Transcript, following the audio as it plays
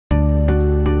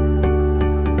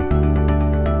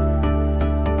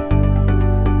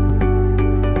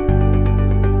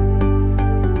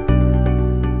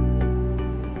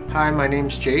Hi, my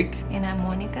name's Jake. And I'm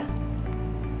Monica.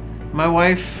 My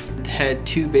wife had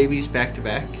 2 babies back to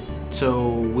back, so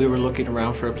we were looking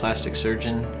around for a plastic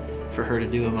surgeon for her to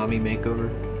do a mommy makeover,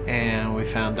 and we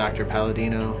found Dr.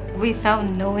 Palladino. Without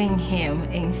knowing him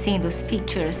and seeing those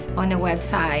pictures on the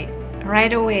website,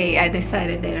 right away I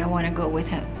decided that I want to go with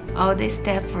him. All the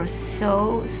staff were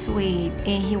so sweet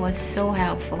and he was so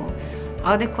helpful.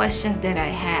 All the questions that I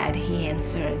had, he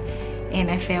answered, and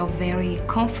I felt very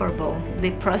comfortable.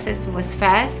 The process was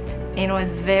fast and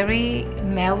was very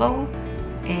mellow,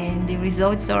 and the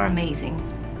results are amazing.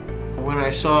 When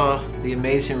I saw the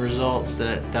amazing results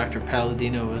that Dr.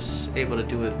 Palladino was able to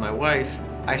do with my wife,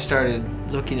 I started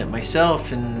looking at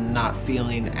myself and not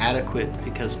feeling adequate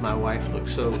because my wife looked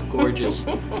so gorgeous.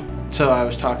 So I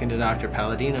was talking to Dr.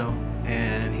 Palladino,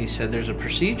 and he said there's a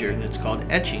procedure and it's called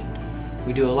etching.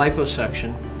 We do a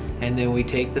liposuction, and then we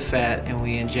take the fat and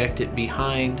we inject it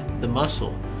behind the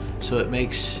muscle, so it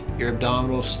makes your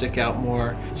abdominals stick out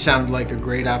more. It sounded like a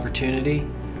great opportunity.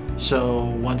 So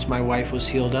once my wife was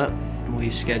healed up,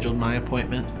 we scheduled my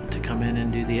appointment to come in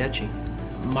and do the etching.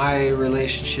 My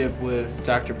relationship with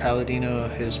Dr. Palladino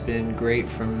has been great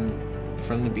from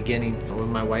the beginning.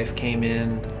 When my wife came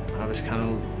in, I was kind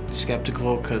of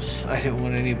skeptical because I didn't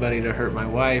want anybody to hurt my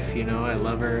wife. You know, I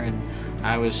love her, and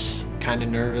I was kind of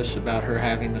nervous about her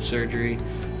having the surgery,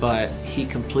 but he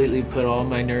completely put all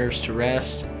my nerves to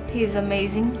rest. He's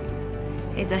amazing.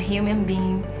 He's a human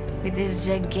being with this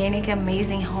gigantic,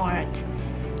 amazing heart.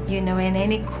 You know, and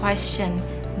any question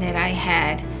that I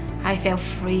had, I felt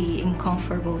free and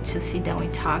comfortable to sit down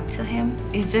and talk to him.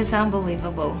 It's just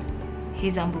unbelievable.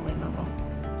 He's unbelievable.